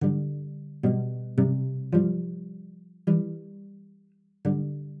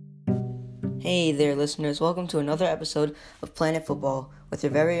Hey there, listeners. Welcome to another episode of Planet Football with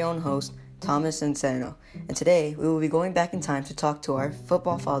your very own host, Thomas Insano. And today, we will be going back in time to talk to our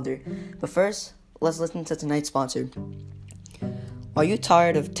football father. But first, let's listen to tonight's sponsor. Are you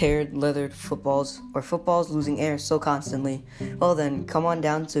tired of teared, leathered footballs or footballs losing air so constantly? Well then, come on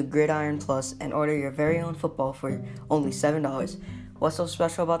down to Gridiron Plus and order your very own football for only $7. What's so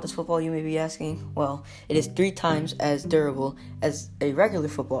special about this football, you may be asking? Well, it is 3 times as durable as a regular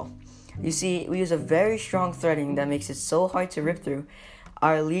football. You see, we use a very strong threading that makes it so hard to rip through.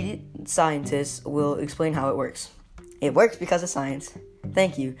 Our lead scientists will explain how it works. It works because of science.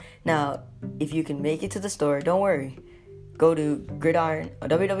 Thank you. Now, if you can make it to the store, don't worry. Go to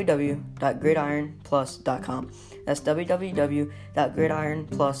www.gridironplus.com. That's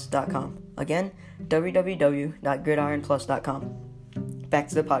www.gridironplus.com. Again, www.gridironplus.com. Back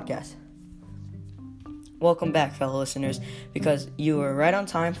to the podcast. Welcome back, fellow listeners, because you were right on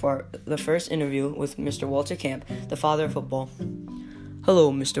time for the first interview with Mr. Walter Camp, the father of football.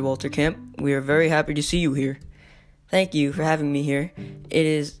 Hello, Mr. Walter Camp. We are very happy to see you here. Thank you for having me here. It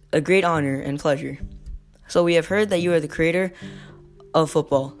is a great honor and pleasure. So we have heard that you are the creator of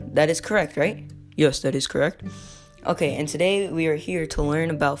football. That is correct, right? Yes, that is correct. Okay, and today we are here to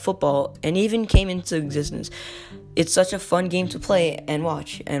learn about football and even came into existence. It's such a fun game to play and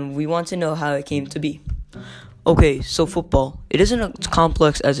watch, and we want to know how it came to be. Okay, so football. It isn't as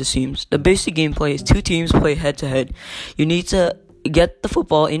complex as it seems. The basic gameplay is 2 teams play head-to-head. You need to get the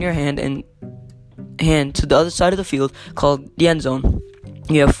football in your hand and hand to the other side of the field called the end zone.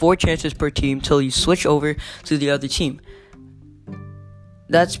 You have 4 chances per team till you switch over to the other team.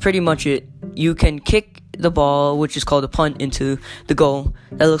 That's pretty much it. You can kick the ball, which is called a punt, into the goal.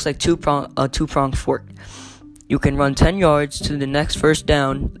 That looks like a two-pronged fork. You can run 10 yards to the next first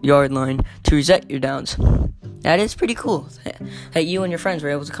down yard line to reset your downs. That is pretty cool that you and your friends were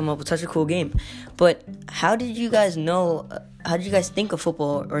able to come up with such a cool game. But how did you guys think of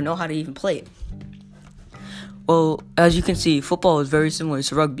football or know how to even play it? Well, as you can see, football is very similar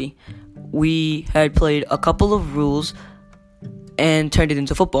to rugby. We had played a couple of rules and turned it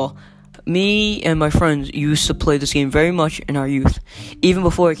into football. Me and my friends used to play this game very much in our youth, even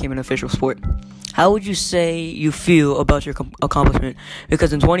before it became an official sport. How would you say you feel about your accomplishment?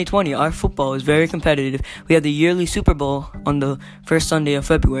 Because in 2020, our football is very competitive. We have the yearly Super Bowl on the first Sunday of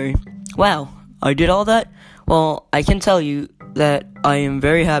February. Wow, I did all that? Well, I can tell you that I am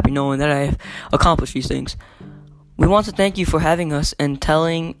very happy knowing that I have accomplished these things. We want to thank you for having us and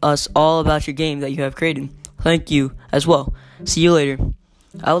telling us all about your game that you have created. Thank you as well. See you later.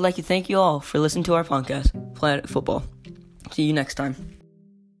 I would like to thank you all for listening to our podcast, Planet Football. See you next time.